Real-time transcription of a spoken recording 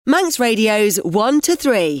Manx Radio's 1 to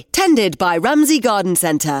 3, tended by Ramsey Garden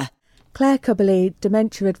Centre. Claire Cubberley,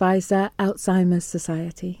 Dementia Advisor, Alzheimer's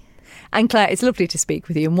Society. And Claire, it's lovely to speak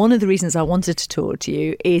with you. And one of the reasons I wanted to talk to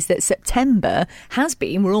you is that September has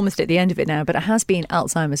been, we're almost at the end of it now, but it has been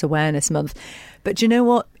Alzheimer's Awareness Month. But do you know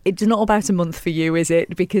what? It's not about a month for you, is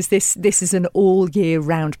it? Because this is an all year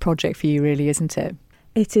round project for you, really, isn't it?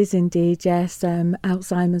 It is indeed, yes.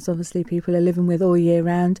 Alzheimer's, obviously, people are living with all year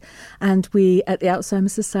round. And we at the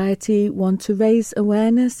Alzheimer's Society want to raise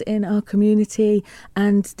awareness in our community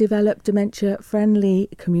and develop dementia-friendly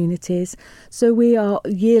communities. So we are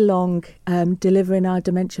year-long delivering our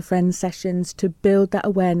Dementia Friends sessions to build that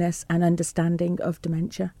awareness and understanding of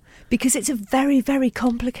dementia. Because it's a very, very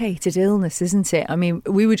complicated illness, isn't it? I mean,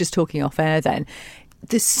 we were just talking off air then.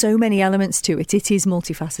 There's so many elements to it. It is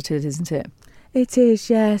multifaceted, isn't it? It is,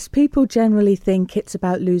 yes. People generally think it's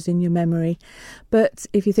about losing your memory. But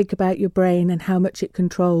if you think about your brain and how much it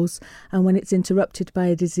controls, and when it's interrupted by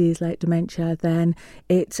a disease like dementia, then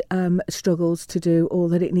it struggles to do all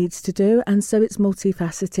that it needs to do. And so it's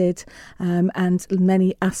multifaceted, and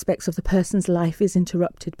many aspects of the person's life is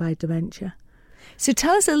interrupted by dementia. So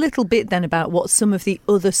tell us a little bit then about what some of the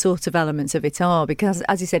other sort of elements of it are, because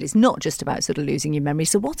as you said, it's not just about sort of losing your memory.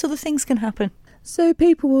 So what other things can happen? So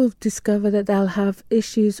people will discover that they'll have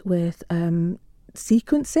issues with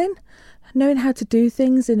sequencing, knowing how to do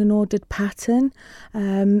things in an ordered pattern.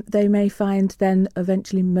 They may find then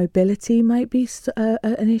eventually mobility might be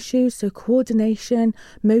an issue. So coordination,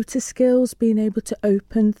 motor skills, being able to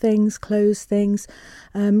open things, close things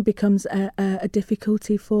becomes a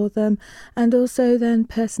difficulty for them. And also then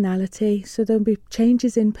personality. So there'll be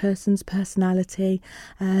changes in person's personality,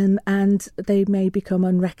 and they may become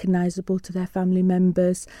unrecognisable to their family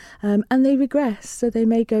members, and they regress. So they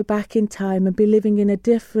may go back in time and be living in a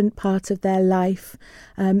different part of their life,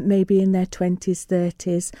 maybe in their 20s,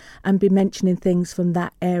 30s, and be mentioning things from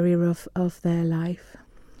that area of their life.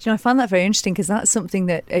 Do you know, I find that very interesting because that's something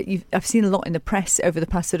that I've seen a lot in the press over the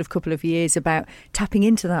past sort of couple of years about tapping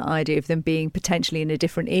into that idea of them being potentially in a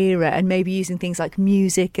different era and maybe using things like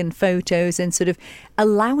music and photos and sort of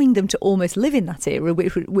allowing them to almost live in that era,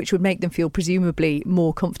 which would make them feel presumably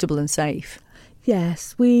more comfortable and safe.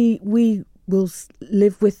 Yes, we will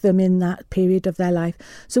live with them in that period of their life.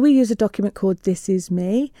 So we use a document called This Is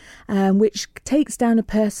Me, which takes down a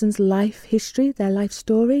person's life history, their life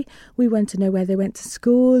story. We want to know where they went to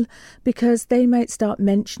school, because they might start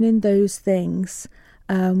mentioning those things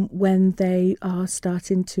when they are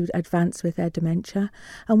starting to advance with their dementia.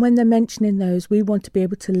 And when they're mentioning those, we want to be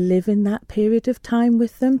able to live in that period of time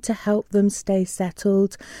with them to help them stay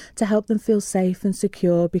settled, to help them feel safe and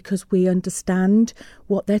secure, because we understand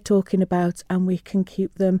what they're talking about and we can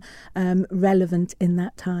keep them relevant in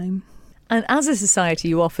that time. And as a society,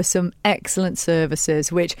 you offer some excellent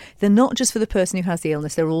services, which they're not just for the person who has the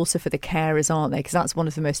illness, they're also for the carers, aren't they? Because that's one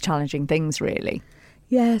of the most challenging things, really.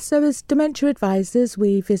 Yeah, so as dementia advisors,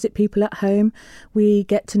 we visit people at home, we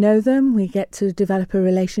get to know them, we get to develop a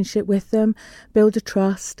relationship with them, build a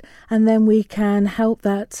trust, and then we can help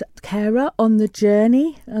that carer on the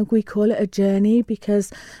journey. We call it a journey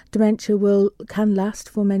because dementia can last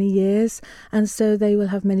for many years, and so they will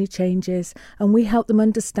have many changes, and we help them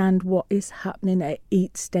understand what is happening at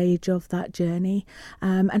each stage of that journey,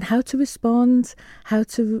 and how to respond, how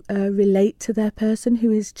to relate to their person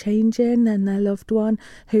who is changing and their loved one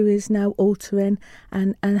who is now altering,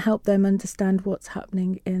 and help them understand what's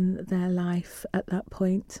happening in their life at that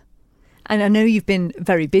point. And I know you've been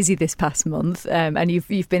very busy this past month, and you've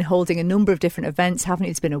been holding a number of different events, haven't you?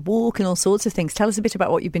 It's been a walk and all sorts of things. Tell us a bit about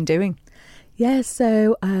what you've been doing. Yes,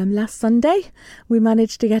 so last Sunday we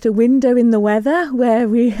managed to get a window in the weather where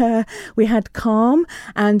we had calm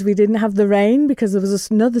and we didn't have the rain because there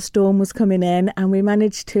was another storm was coming in, and we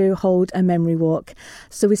managed to hold a memory walk.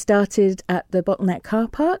 So we started at the Bottleneck car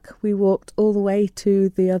park, we walked all the way to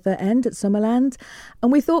the other end at Summerland,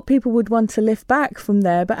 and we thought people would want to lift back from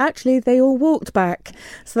there, but actually they all walked back.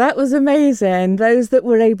 So that was amazing. Those that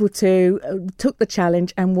were able to took the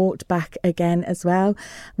challenge and walked back again as well.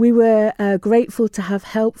 We were grateful to have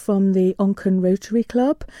help from the Onchan Rotary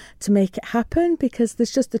Club to make it happen, because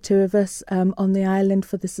there's just the two of us on the island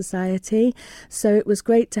for the society. So it was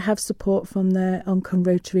great to have support from the Onchan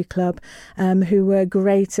Rotary Club, who were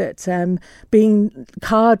great at being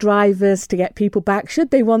car drivers to get people back should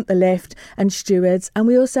they want the lift, and stewards. And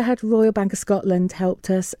we also had Royal Bank of Scotland helped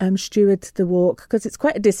us steward the walk, because it's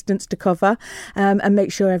quite a distance to cover, and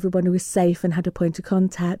make sure everyone was safe and had a point of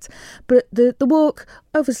contact. But the walk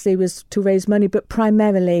obviously was to raise raise money, but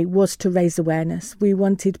primarily was to raise awareness. We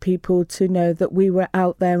wanted people to know that we were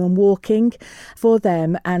out there and walking for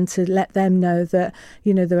them, and to let them know that,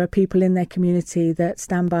 there are people in their community that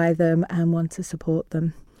stand by them and want to support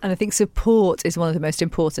them. And I think support is one of the most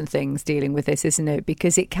important things dealing with this, isn't it?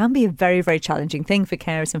 Because it can be a very, very challenging thing for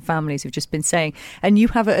carers and families, we've just been saying. And you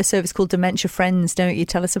have a service called Dementia Friends, don't you?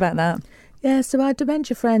 Tell us about that. Yeah, so our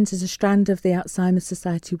Dementia Friends is a strand of the Alzheimer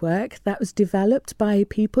Society work that was developed by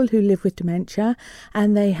people who live with dementia,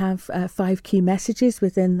 and they have 5 key messages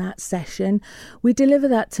within that session. We deliver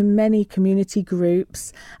that to many community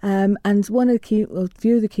groups, and a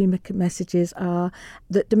few of the key messages are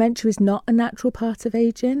that dementia is not a natural part of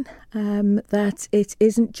ageing, that it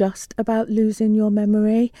isn't just about losing your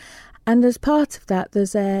memory. And as part of that,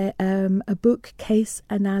 there's a bookcase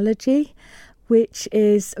analogy, which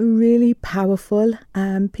is really powerful.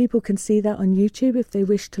 People can see that on YouTube if they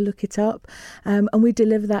wish to look it up. And we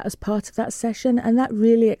deliver that as part of that session. And that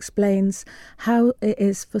really explains how it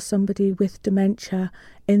is for somebody with dementia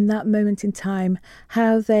in that moment in time,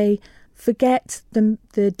 how they forget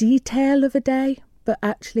the detail of a day, but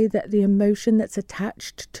actually that the emotion that's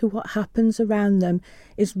attached to what happens around them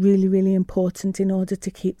is really, really important in order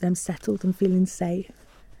to keep them settled and feeling safe.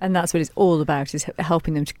 And that's what it's all about, is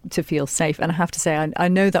helping them to feel safe. And I have to say, I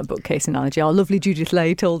know that bookcase analogy. Our lovely Judith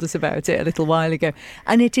Lay told us about it a little while ago.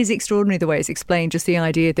 And it is extraordinary the way it's explained, just the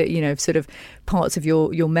idea that, sort of parts of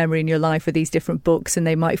your memory in your life are these different books, and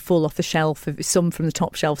they might fall off the shelf, some from the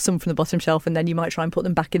top shelf, some from the bottom shelf, and then you might try and put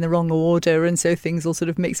them back in the wrong order. And so things will sort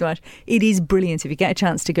of mix and match. It is brilliant. If you get a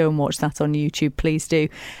chance to go and watch that on YouTube, please do.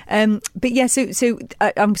 But yeah, so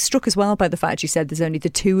I'm struck as well by the fact you said there's only the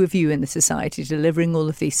 2 of you in the society delivering all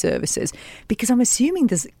of these services, because I'm assuming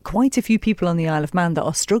there's quite a few people on the Isle of Man that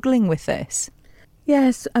are struggling with this.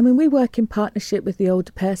 Yes, we work in partnership with the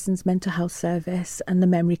Older Persons Mental Health Service and the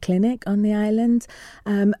Memory Clinic on the island,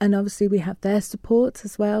 and obviously we have their support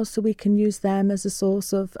as well, so we can use them as a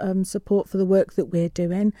source of support for the work that we're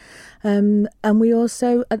doing. And we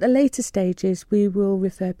also, at the later stages, we will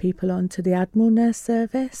refer people on to the Admiral Nurse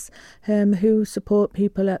Service, who support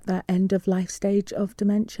people at that end of life stage of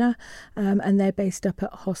dementia, and they're based up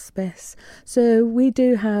at hospice. So we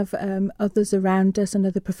do have others around us and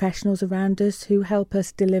other professionals around us who help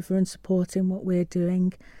us deliver and support in what we're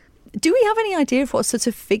doing. Do we have any idea of what sorts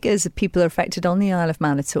of figures of people are affected on the Isle of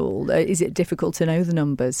Man at all? Is it difficult to know the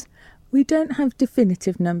numbers? We don't have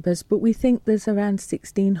definitive numbers, but we think there's around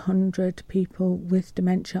 1,600 people with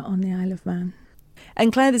dementia on the Isle of Man.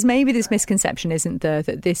 And Claire, there's maybe this misconception, isn't there,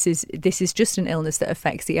 that this is just an illness that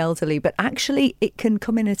affects the elderly, but actually it can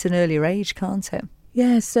come in at an earlier age, can't it?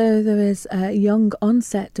 Yeah, so there is young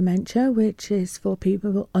onset dementia, which is for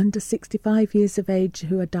people under 65 years of age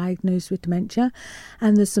who are diagnosed with dementia.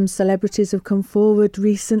 And there's some celebrities have come forward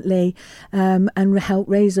recently and helped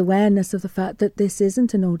raise awareness of the fact that this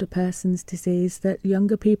isn't an older person's disease, that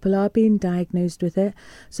younger people are being diagnosed with it.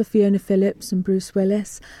 So Fiona Phillips and Bruce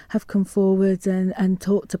Willis have come forward and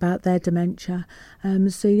talked about their dementia.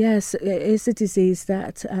 So yes, it is a disease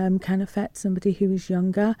that can affect somebody who is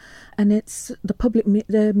younger, and it's the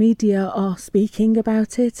media are speaking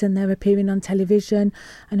about it and they're appearing on television.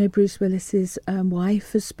 I know Bruce Willis's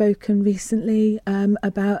wife has spoken recently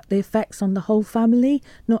about the effects on the whole family,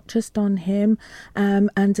 not just on him,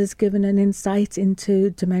 and has given an insight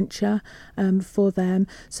into dementia for them.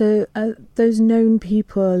 So those known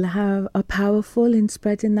people are powerful in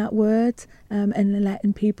spreading that word and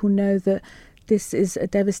letting people know that this is a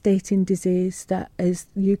devastating disease that is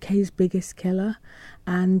the UK's biggest killer,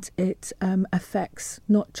 and it affects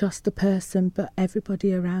not just the person but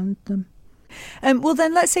everybody around them. Well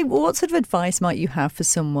then, let's say, what sort of advice might you have for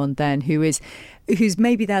someone then who's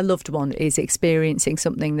maybe their loved one is experiencing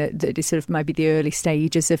something that is sort of maybe the early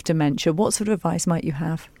stages of dementia? What sort of advice might you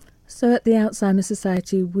have? So at the Alzheimer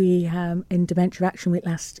Society, we, in Dementia Action Week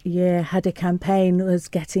last year, had a campaign was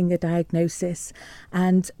getting a diagnosis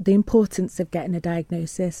and the importance of getting a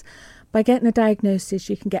diagnosis. By getting a diagnosis,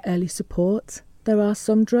 you can get early support. There are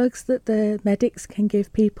some drugs that the medics can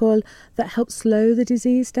give people that help slow the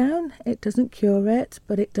disease down. It doesn't cure it,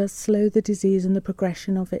 but it does slow the disease and the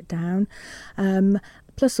progression of it down.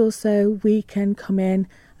 Plus also we can come in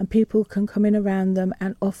and people can come in around them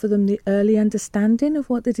and offer them the early understanding of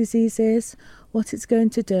what the disease is, what it's going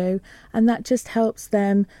to do, and that just helps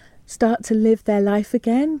them start to live their life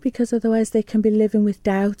again, because otherwise they can be living with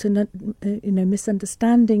doubt and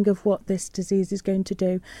misunderstanding of what this disease is going to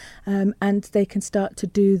do, and they can start to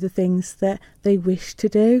do the things that they wish to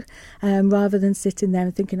do, rather than sitting there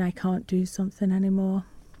and thinking, I can't do something anymore.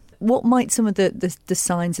 What might some of the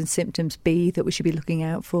signs and symptoms be that we should be looking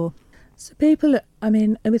out for? So people,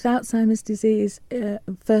 with Alzheimer's disease,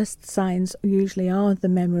 first signs usually are the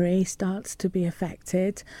memory starts to be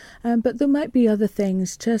affected, but there might be other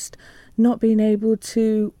things, just not being able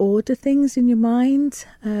to order things in your mind,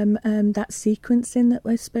 that sequencing that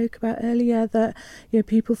we spoke about earlier, that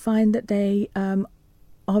people find that they are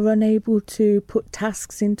unable to put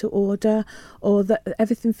tasks into order, or that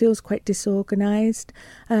everything feels quite disorganised.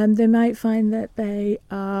 They might find that they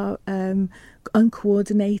are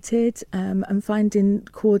uncoordinated, and finding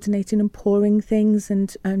coordinating and pouring things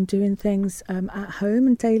and doing things at home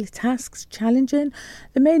and daily tasks challenging.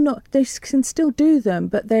 They can still do them,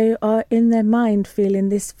 but they are in their mind feeling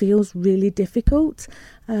this feels really difficult,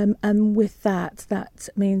 and with that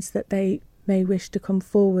means that they may wish to come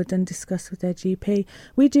forward and discuss with their GP.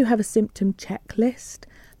 We do have a symptom checklist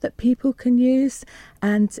that people can use,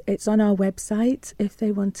 and it's on our website if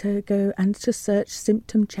they want to go and just search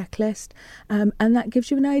symptom checklist, and that gives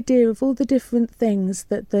you an idea of all the different things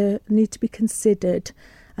that need to be considered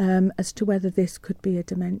as to whether this could be a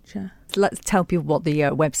dementia. Let's tell people what the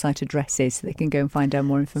website address is so they can go and find out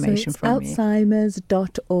more information from you.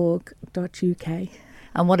 alzheimers.org.uk.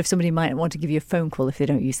 And what if somebody might want to give you a phone call if they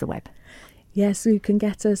don't use the web? Yes, you can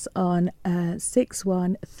get us on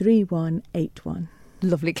 613181.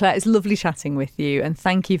 Lovely, Claire. It's lovely chatting with you, and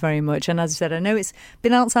thank you very much. And as I said, I know it's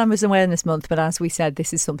been Alzheimer's Awareness Month, but as we said,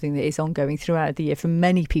 this is something that is ongoing throughout the year for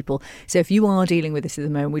many people. So if you are dealing with this at the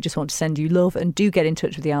moment, we just want to send you love, and do get in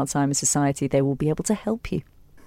touch with the Alzheimer's Society. They will be able to help you.